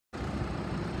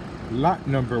Lot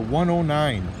number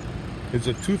 109 is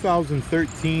a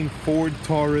 2013 Ford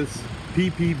Taurus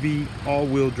PPV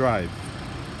all-wheel drive.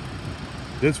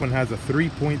 This one has a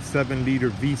 3.7 liter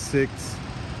V6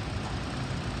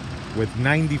 with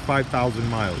 95,000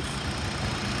 miles.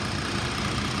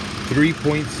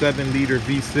 3.7 liter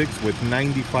V6 with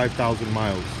 95,000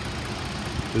 miles.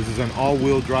 This is an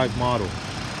all-wheel drive model.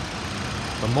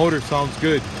 The motor sounds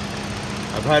good.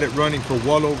 I've had it running for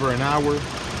well over an hour.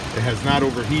 It has not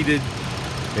overheated.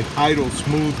 It idles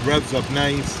smooth, revs up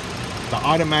nice. The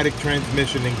automatic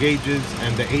transmission engages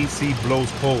and the AC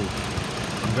blows cold.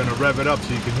 I'm gonna rev it up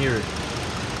so you can hear it.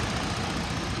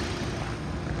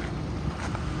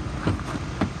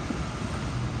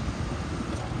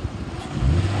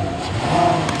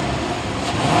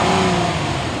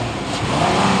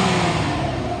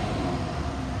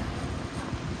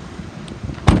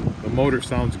 The motor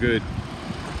sounds good.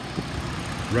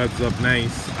 Revs up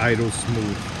nice, idles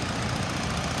smooth.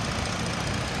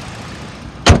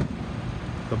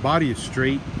 The body is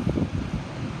straight.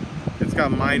 It's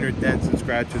got minor dents and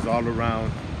scratches all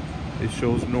around. It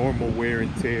shows normal wear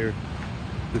and tear.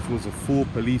 This was a full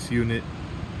police unit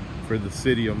for the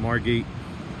city of Margate.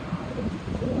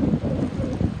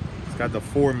 It's got the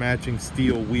 4 matching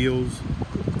steel wheels.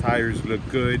 Tires look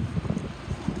good.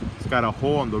 It's got a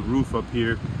hole on the roof up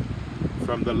here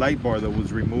from the light bar that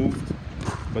was removed,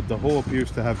 but the hole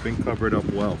appears to have been covered up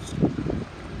well.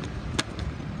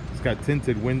 It's got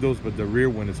tinted windows, but the rear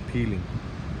one is peeling.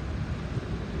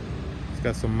 It's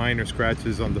got some minor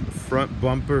scratches on the front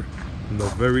bumper in the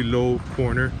very low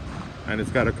corner, and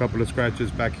it's got a couple of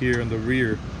scratches back here on the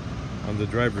rear on the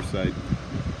driver's side.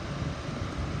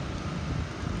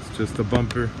 It's just a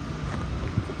bumper,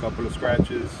 a couple of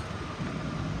scratches.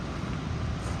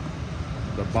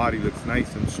 The body looks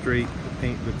nice and straight. The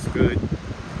paint looks good.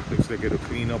 Looks like it'll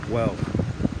clean up well.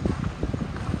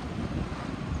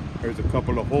 There's a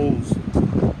couple of holes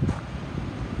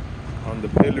on the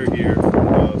pillar here from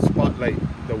the spotlight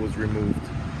that was removed.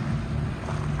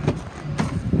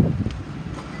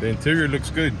 The interior looks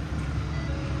good.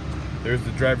 There's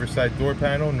the driver's side door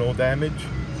panel, no damage.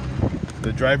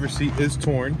 The driver's seat is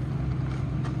torn.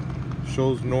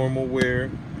 Shows normal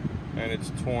wear, and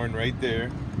it's torn right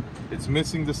there. It's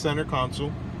missing the center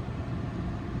console.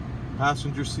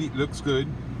 Passenger seat looks good.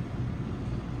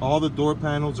 All the door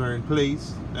panels are in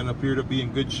place and appear to be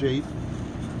in good shape.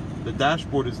 The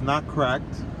dashboard is not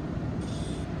cracked.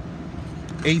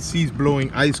 AC is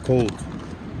blowing ice cold.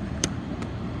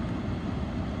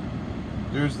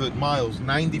 There's the miles,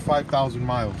 95,000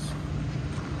 miles.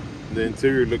 The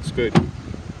interior looks good.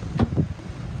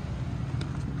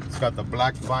 It's got the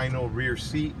black vinyl rear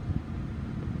seat.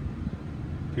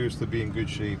 Appears to be in good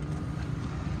shape.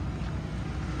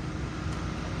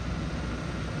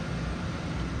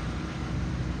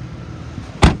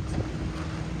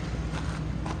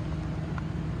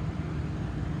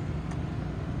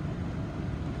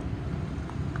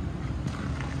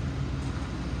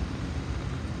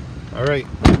 All right,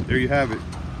 there you have it.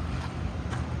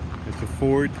 It's a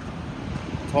Ford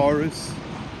Taurus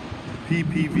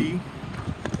PPV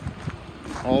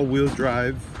all-wheel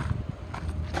drive,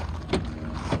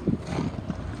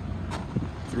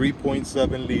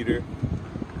 3.7 liter.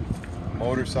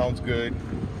 Motor sounds good.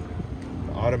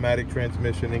 The automatic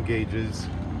transmission engages.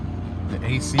 The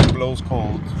AC blows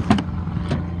cold,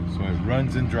 so it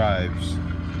runs and drives.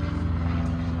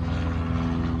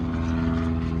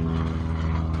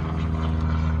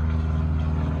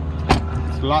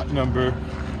 Lot number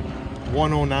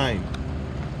 109.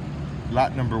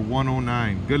 Lot number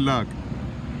 109. Good luck.